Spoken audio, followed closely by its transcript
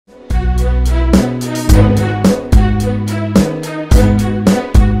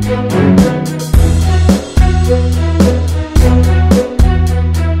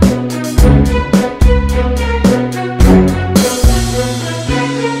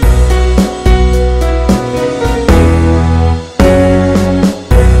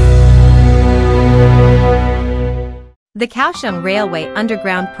Kaohsiung Railway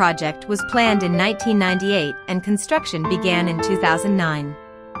Underground Project was planned in 1998 and construction began in 2009.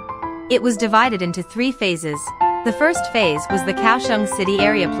 It was divided into 3 phases. The first phase was the Kaohsiung City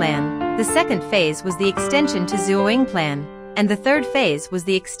Area Plan, the second phase was the extension to Zuoying Plan, and the third phase was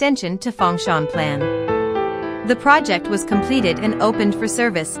the extension to Fongshan Plan. The project was completed and opened for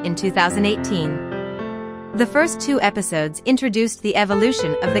service in 2018. The first 2 episodes introduced the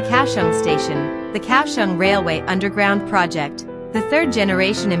evolution of the Kaohsiung Station, the Kaohsiung Railway Underground Project, the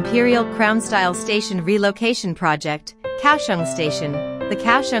third-generation Imperial Crown-style station relocation project, Kaohsiung Station, the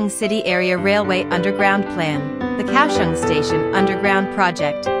Kaohsiung City Area Railway Underground Plan, the Kaohsiung Station Underground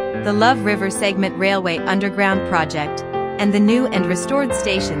Project, the Love River Segment Railway Underground Project, and the new and restored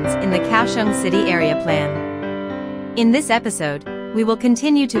stations in the Kaohsiung City Area Plan. In this episode, we will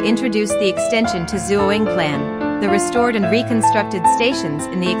continue to introduce the extension to Zuoying Plan, the restored and reconstructed stations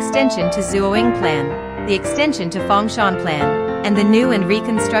in the extension to Zuoying Plan, the extension to Fongshan Plan, and the new and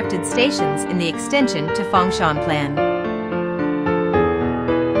reconstructed stations in the extension to Fongshan Plan.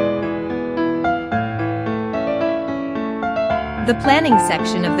 The planning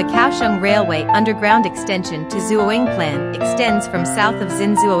section of the Kaohsiung Railway Underground Extension to Zuoying Plan extends from south of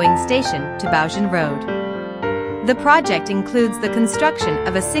Zuoying Station to Baojian Road. The project includes the construction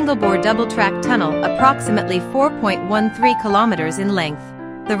of a single-bore double-track tunnel approximately 4.13 kilometers in length,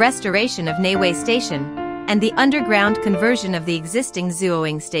 the restoration of Nayway Station, and the underground conversion of the existing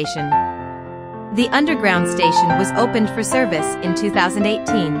Zuoying Station. The underground station was opened for service in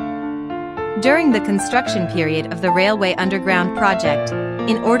 2018. During the construction period of the Railway Underground Project,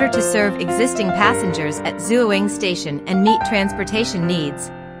 in order to serve existing passengers at Zuoying Station and meet transportation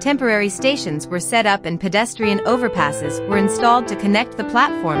needs, temporary stations were set up and pedestrian overpasses were installed to connect the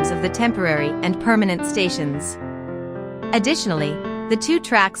platforms of the temporary and permanent stations. Additionally, the 2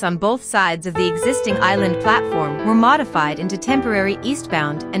 tracks on both sides of the existing island platform were modified into temporary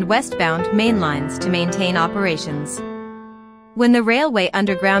eastbound and westbound main lines to maintain operations. When the Railway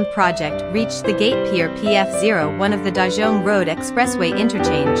Underground Project reached the Gate Pier PF01 of the Dazhong Road Expressway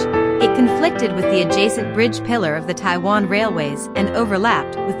interchange, it conflicted with the adjacent bridge pillar of the Taiwan Railways and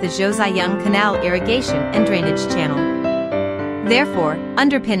overlapped with the Zuoying Canal irrigation and drainage channel. Therefore,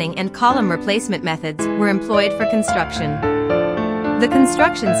 underpinning and column replacement methods were employed for construction. The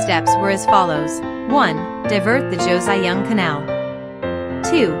construction steps were as follows: 1. Divert the Zuoying Canal.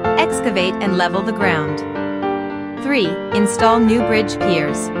 2. Excavate and level the ground. 3. Install new bridge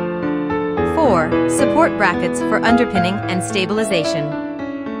piers. 4. Support brackets for underpinning and stabilization.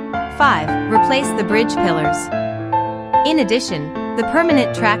 5. Replace the bridge pillars. In addition, the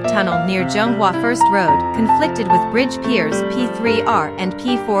permanent track tunnel near Zhonghua First Road conflicted with bridge piers P3R and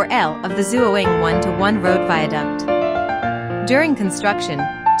P4L of the Zuoying 1-to-1 road viaduct. During construction,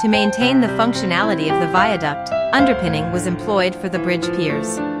 to maintain the functionality of the viaduct, underpinning was employed for the bridge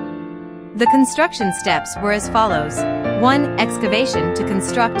piers. The construction steps were as follows: 1. Excavation to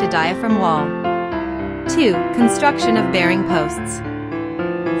construct a diaphragm wall. 2. Construction of bearing posts.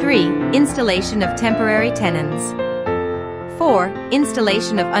 3. Installation of temporary tenons. 4.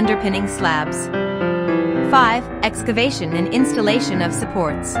 Installation of underpinning slabs. 5. Excavation and installation of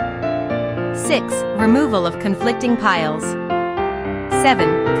supports. 6. Removal of conflicting piles.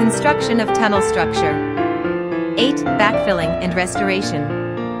 7. Construction of tunnel structure. 8. Backfilling and restoration.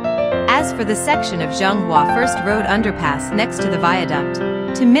 As for the section of Zhonghua First Road underpass next to the viaduct,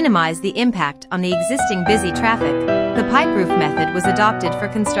 to minimize the impact on the existing busy traffic, the pipe roof method was adopted for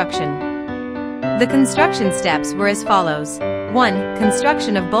construction. The construction steps were as follows: 1.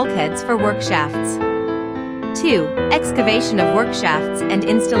 Construction of bulkheads for work shafts. 2. Excavation of work shafts and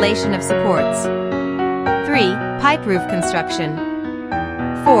installation of supports. 3. Pipe roof construction.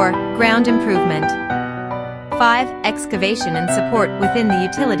 4. Ground improvement. 5. Excavation and support within the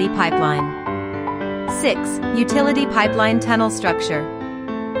utility pipeline. 6. Utility pipeline tunnel structure.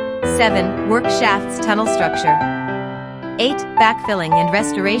 7. Work shafts tunnel structure. 8. Backfilling and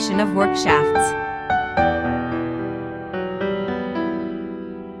restoration of work shafts.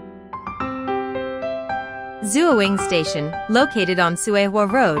 Zuoying Station, located on Suihua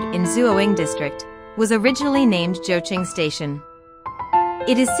Road in Zuoying District, was originally named Zhocheng Station.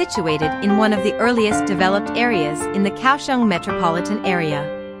 It is situated in one of the earliest developed areas in the Kaohsiung metropolitan area.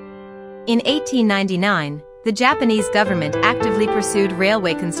 In 1899, the Japanese government actively pursued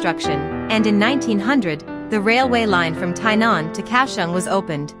railway construction, and in 1900, the railway line from Tainan to Kaohsiung was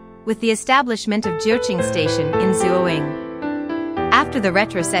opened, with the establishment of Zhocheng Station in Zuoying. After the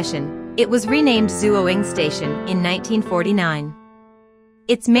retrocession, it was renamed Zuoying Station in 1949.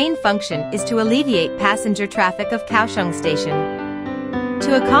 Its main function is to alleviate passenger traffic of Kaohsiung Station.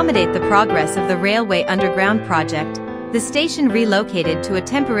 To accommodate the progress of the Railway Underground Project, the station relocated to a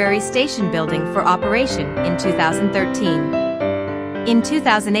temporary station building for operation in 2013. In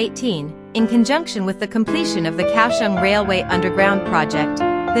 2018, in conjunction with the completion of the Kaohsiung Railway Underground Project,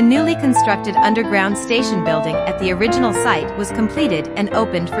 the newly constructed underground station building at the original site was completed and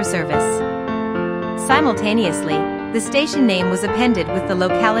opened for service. Simultaneously, the station name was appended with the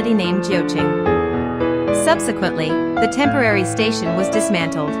locality name Jiuqing. Subsequently, the temporary station was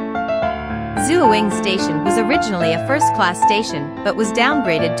dismantled. Zuoying Station was originally a first-class station but was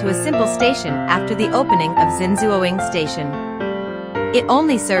downgraded to a simple station after the opening of Zuoying Station. It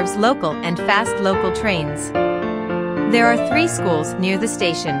only serves local and fast local trains. There are 3 schools near the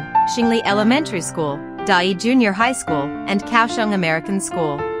station: Xingli Elementary School, Dai Junior High School, and Kaohsiung American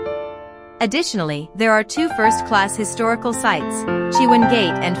School. Additionally, there are 2 first-class historical sites, Chiwen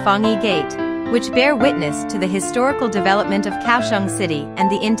Gate and Fangyi Gate, which bear witness to the historical development of Kaohsiung City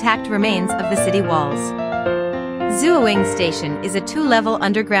and the intact remains of the city walls. Zuoying Station is a 2-level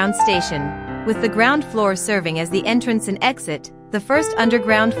underground station, with the ground floor serving as the entrance and exit, the first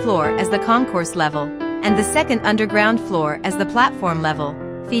underground floor as the concourse level, and the second underground floor as the platform level,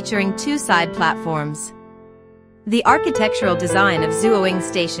 featuring 2 side platforms. The architectural design of Zuoying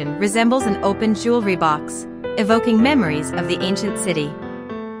Station resembles an open jewelry box, evoking memories of the ancient city.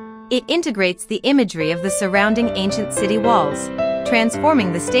 It integrates the imagery of the surrounding ancient city walls,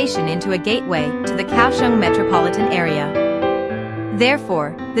 transforming the station into a gateway to the Kaohsiung metropolitan area.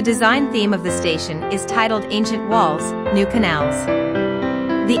 Therefore, the design theme of the station is titled Ancient Walls, New Canals.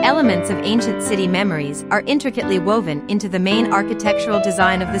 The elements of ancient city memories are intricately woven into the main architectural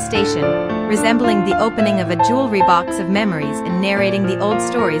design of the station, resembling the opening of a jewelry box of memories and narrating the old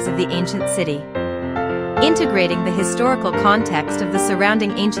stories of the ancient city. Integrating the historical context of the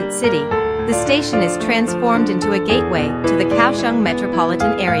surrounding ancient city, the station is transformed into a gateway to the Kaohsiung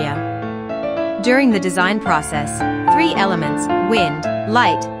metropolitan area. During the design process, 3 elements, wind,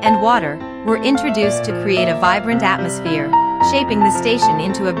 light, and water, were introduced to create a vibrant atmosphere, shaping the station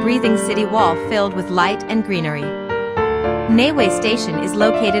into a breathing city wall filled with light and greenery. Neiwei Station is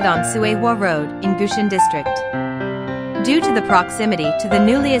located on Suihua Road in Gushan District. Due to the proximity to the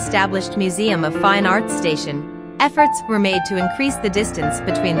newly established Museum of Fine Arts Station, efforts were made to increase the distance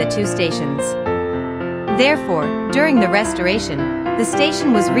between the 2 stations. Therefore, during the restoration, the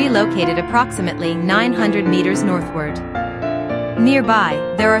station was relocated approximately 900 meters northward. Nearby,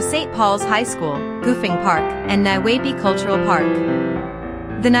 there are St. Paul's High School, Gufeng Park, and Naiweibi Cultural Park.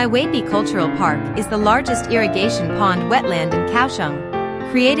 The Naiweibi Cultural Park is the largest irrigation pond wetland in Kaohsiung,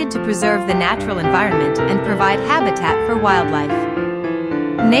 created to preserve the natural environment and provide habitat for wildlife.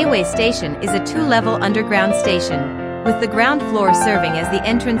 Neiwei Station is a 2-level underground station, with the ground floor serving as the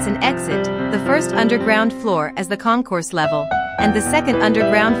entrance and exit, the first underground floor as the concourse level, and the second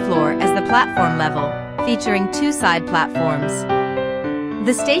underground floor as the platform level, featuring 2 side platforms.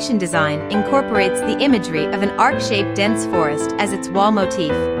 The station design incorporates the imagery of an arc-shaped dense forest as its wall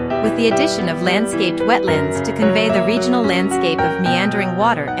motif, with the addition of landscaped wetlands to convey the regional landscape of meandering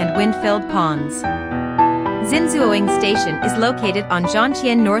water and wind-filled ponds. Zuoying Station is located on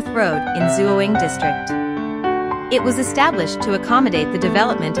Zhangqian North Road in Zuoying District. It was established to accommodate the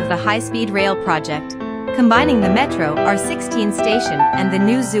development of the high-speed rail project, combining the Metro R16 station and the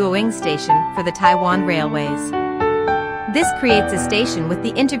new Zuoying Station for the Taiwan Railways. This creates a station with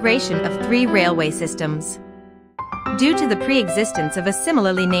the integration of 3 railway systems. Due to the pre-existence of a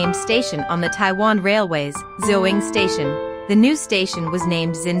similarly named station on the Taiwan Railways, Zuoying Station, the new station was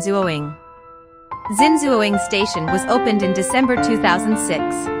named Zuoying. Zuoying Station was opened in December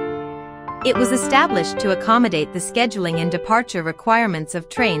 2006. It was established to accommodate the scheduling and departure requirements of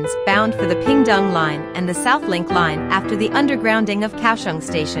trains bound for the Pingdong Line and the Southlink Line after the undergrounding of Kaohsiung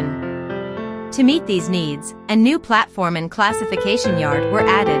Station. To meet these needs, a new platform and classification yard were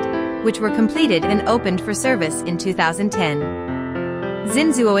added, which were completed and opened for service in 2010.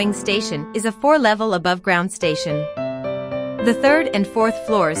 Zuoying Station is a 4-level above-ground station. The 3rd and 4th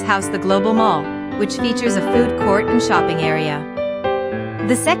floors house the Global Mall, which features a food court and shopping area.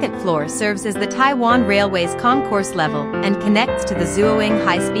 The 2nd floor serves as the Taiwan Railway's concourse level and connects to the Zuoying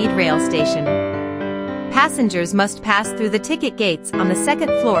high-speed rail station. Passengers must pass through the ticket gates on the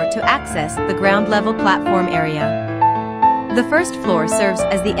 2nd floor to access the ground-level platform area. The 1st floor serves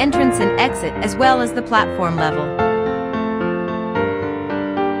as the entrance and exit as well as the platform level.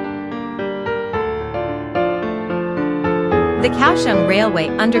 The Kaohsiung Railway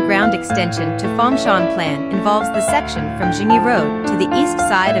Underground Extension to Fongshan Plan involves the section from Jingyi Road to the east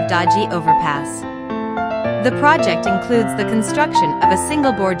side of Daiji Overpass. The project includes the construction of a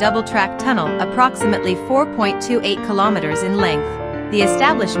single-bore double-track tunnel approximately 4.28 kilometers in length, the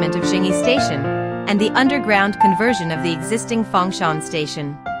establishment of Jingyi Station, and the underground conversion of the existing Fongshan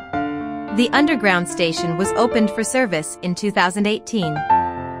station. The underground station was opened for service in 2018.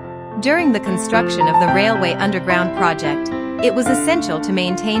 During the construction of the Railway Underground Project, it was essential to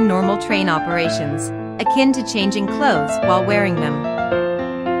maintain normal train operations, akin to changing clothes while wearing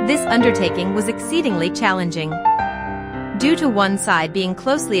them. This undertaking was exceedingly challenging. Due to one side being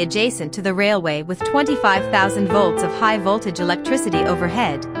closely adjacent to the railway with 25,000 volts of high-voltage electricity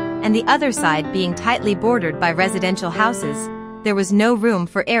overhead, and the other side being tightly bordered by residential houses, there was no room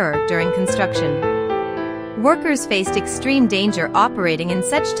for error during construction. Workers faced extreme danger operating in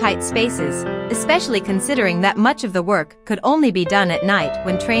such tight spaces, especially considering that much of the work could only be done at night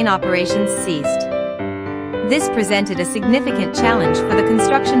when train operations ceased. This presented a significant challenge for the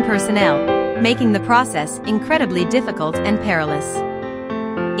construction personnel, making the process incredibly difficult and perilous.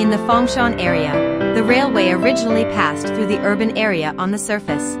 In the Fongshan area, the railway originally passed through the urban area on the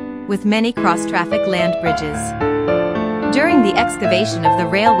surface, with many cross-traffic land bridges. During the excavation of the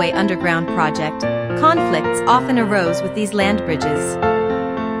Railway Underground Project, conflicts often arose with these land bridges.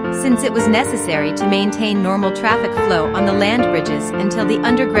 Since it was necessary to maintain normal traffic flow on the land bridges until the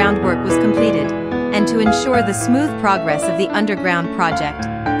underground work was completed, and to ensure the smooth progress of the underground project,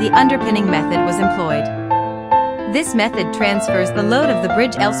 the underpinning method was employed. This method transfers the load of the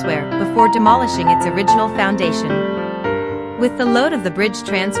bridge elsewhere before demolishing its original foundation. With the load of the bridge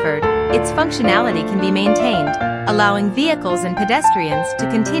transferred, its functionality can be maintained, allowing vehicles and pedestrians to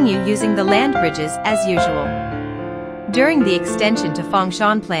continue using the land bridges as usual. During the extension to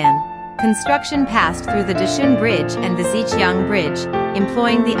Fongshan Plan, construction passed through the Dashun Bridge and the Ziqiang Bridge,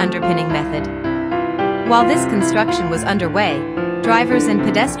 employing the underpinning method. While this construction was underway, drivers and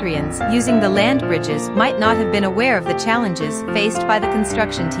pedestrians using the land bridges might not have been aware of the challenges faced by the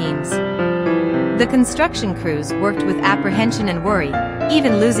construction teams. The construction crews worked with apprehension and worry,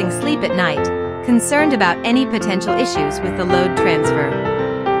 even losing sleep at night, concerned about any potential issues with the load transfer.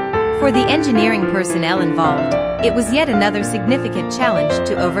 For the engineering personnel involved, it was yet another significant challenge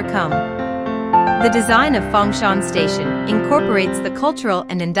to overcome. The design of Fongshan Station incorporates the cultural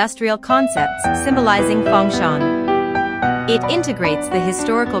and industrial concepts symbolizing Fongshan. It integrates the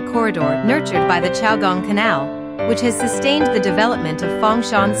historical corridor nurtured by the Chaogong Canal, which has sustained the development of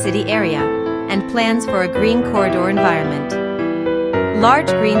Fongshan city area, and plans for a green corridor environment. Large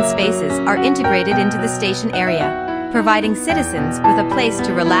green spaces are integrated into the station area, providing citizens with a place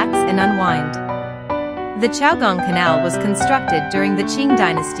to relax and unwind. The Chaogong Canal was constructed during the Qing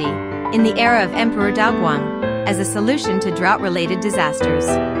dynasty, in the era of Emperor Daoguang, as a solution to drought-related disasters.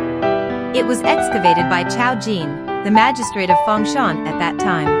 It was excavated by Chao Jin, the magistrate of Fongshan at that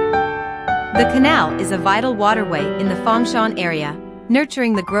time. The canal is a vital waterway in the Fongshan area,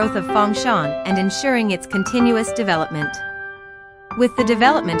 nurturing the growth of Fongshan and ensuring its continuous development. With the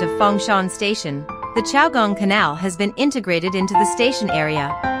development of Fongshan Station, the Chaogong Canal has been integrated into the station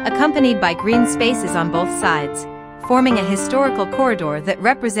area, accompanied by green spaces on both sides, forming a historical corridor that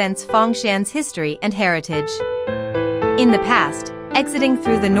represents Fongshan's history and heritage. In the past, exiting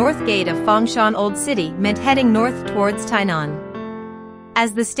through the north gate of Fongshan Old City meant heading north towards Tainan.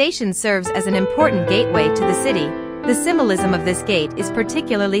 As the station serves as an important gateway to the city, the symbolism of this gate is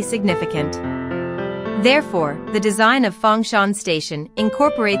particularly significant. Therefore, the design of Fongshan Station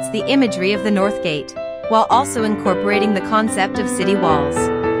incorporates the imagery of the North Gate, while also incorporating the concept of city walls.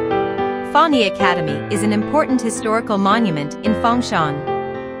 Fani Academy is an important historical monument in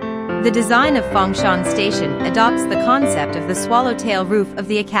Fongshan. The design of Fongshan Station adopts the concept of the swallowtail roof of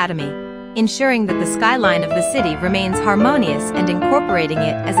the academy, ensuring that the skyline of the city remains harmonious and incorporating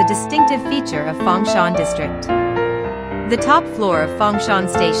it as a distinctive feature of Fongshan District. The top floor of Fongshan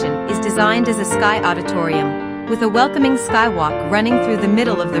Station is designed as a sky auditorium, with a welcoming skywalk running through the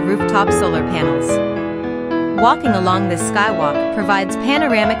middle of the rooftop solar panels. Walking along this skywalk provides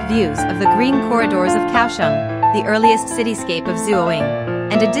panoramic views of the green corridors of Kaohsiung, the earliest cityscape of Zuoying,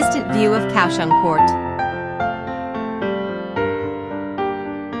 and a distant view of Kaohsiung Port.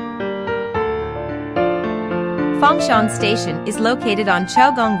 Fongshan Station is located on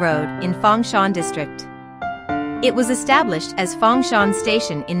Chaogong Road in Fongshan District. It was established as Fongshan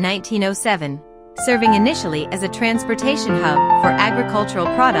Station in 1907, serving initially as a transportation hub for agricultural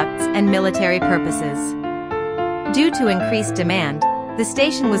products and military purposes. Due to increased demand, the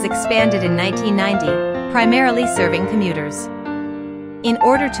station was expanded in 1990, primarily serving commuters. In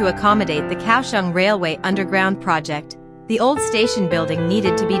order to accommodate the Kaohsiung Railway Underground Project, the old station building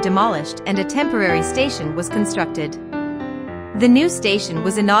needed to be demolished and a temporary station was constructed. The new station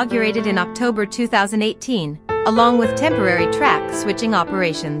was inaugurated in October 2018, along with temporary track switching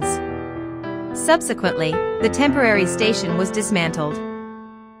operations. Subsequently, the temporary station was dismantled.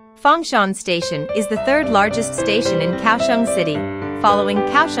 Fongshan Station is the third largest station in Kaohsiung City, following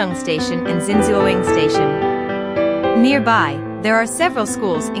Kaohsiung Station and Zuoying Station. Nearby, there are several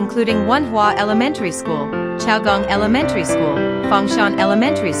schools including Wenhua Elementary School, Chaogong Elementary School, Fongshan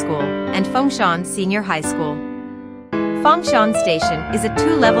Elementary School, and Fongshan Senior High School. Fongshan Station is a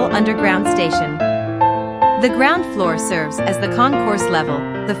two-level underground station. The ground floor serves as the concourse level,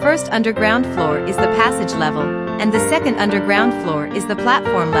 the first underground floor is the passage level, and the second underground floor is the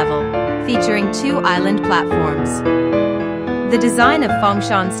platform level, featuring two island platforms. The design of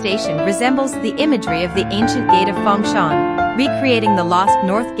Fongshan Station resembles the imagery of the ancient gate of Fongshan, recreating the lost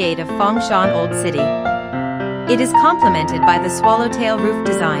north gate of Fongshan Old City. It is complemented by the swallowtail roof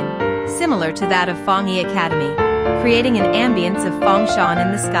design, similar to that of Fengyi Academy, creating an ambience of Fongshan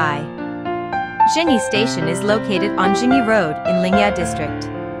in the sky. Zhengyi Station is located on Zhengyi Road in Lingya District.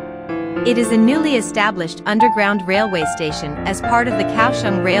 It is a newly established underground railway station as part of the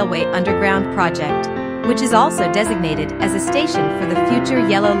Kaohsiung Railway Underground Project, which is also designated as a station for the future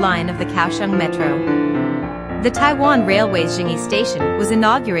Yellow Line of the Kaohsiung Metro. The Taiwan Railway's Zhengyi Station was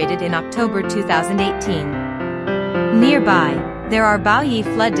inaugurated in October 2018. Nearby, there are Baoyi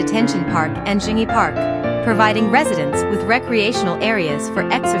Flood Detention Park and Zhengyi Park, providing residents with recreational areas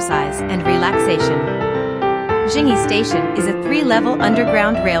for exercise and relaxation. Zhengyi Station is a three-level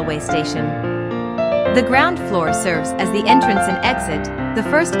underground railway station. The ground floor serves as the entrance and exit, the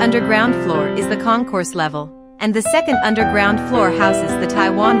first underground floor is the concourse level, and the second underground floor houses the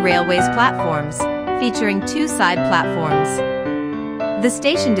Taiwan Railway's platforms, featuring two side platforms. The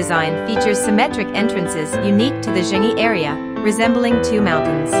station design features symmetric entrances unique to the Zhengyi area, resembling two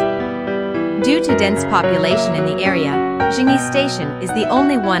mountains. Due to dense population in the area, Zhengyi Station is the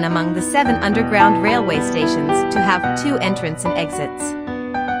only one among the 7 underground railway stations to have 2 entrance and exits.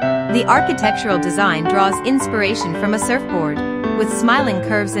 The architectural design draws inspiration from a surfboard, with smiling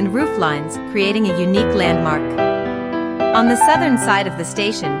curves and roof lines creating a unique landmark. On the southern side of the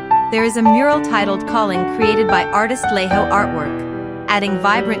station, there is a mural titled Calling created by artist Leiho Artwork, adding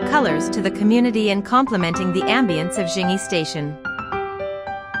vibrant colors to the community and complementing the ambience of Zhengyi Station.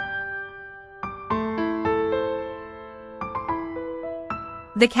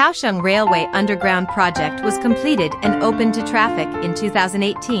 The Kaohsiung Railway Underground Project was completed and opened to traffic in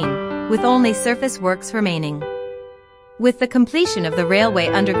 2018, with only surface works remaining. With the completion of the Railway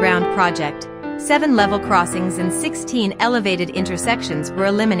Underground Project, 7 level crossings and 16 elevated intersections were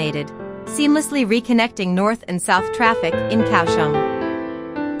eliminated, seamlessly reconnecting north and south traffic in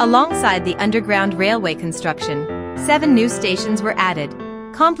Kaohsiung. Alongside the underground railway construction, 7 new stations were added,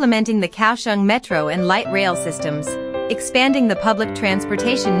 complementing the Kaohsiung Metro and light rail systems, expanding the public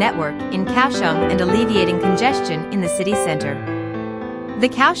transportation network in Kaohsiung and alleviating congestion in the city center. The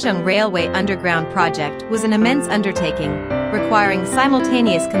Kaohsiung Railway Underground Project was an immense undertaking, requiring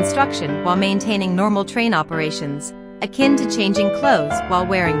simultaneous construction while maintaining normal train operations, akin to changing clothes while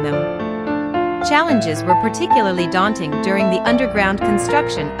wearing them. Challenges were particularly daunting during the underground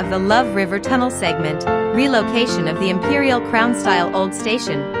construction of the Love River Tunnel segment, relocation of the Imperial Crown-style Old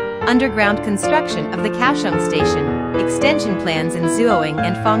Station, underground construction of the Kaohsiung Station, extension plans in Zuoying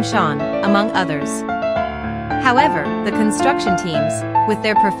and Fongshan, among others. However, the construction teams, with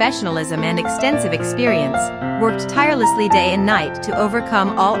their professionalism and extensive experience, worked tirelessly day and night to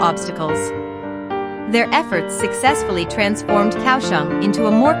overcome all obstacles. Their efforts successfully transformed Kaohsiung into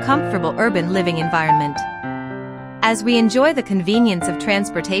a more comfortable urban living environment. As we enjoy the convenience of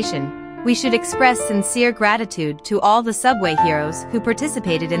transportation, we should express sincere gratitude to all the subway heroes who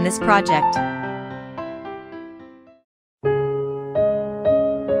participated in this project.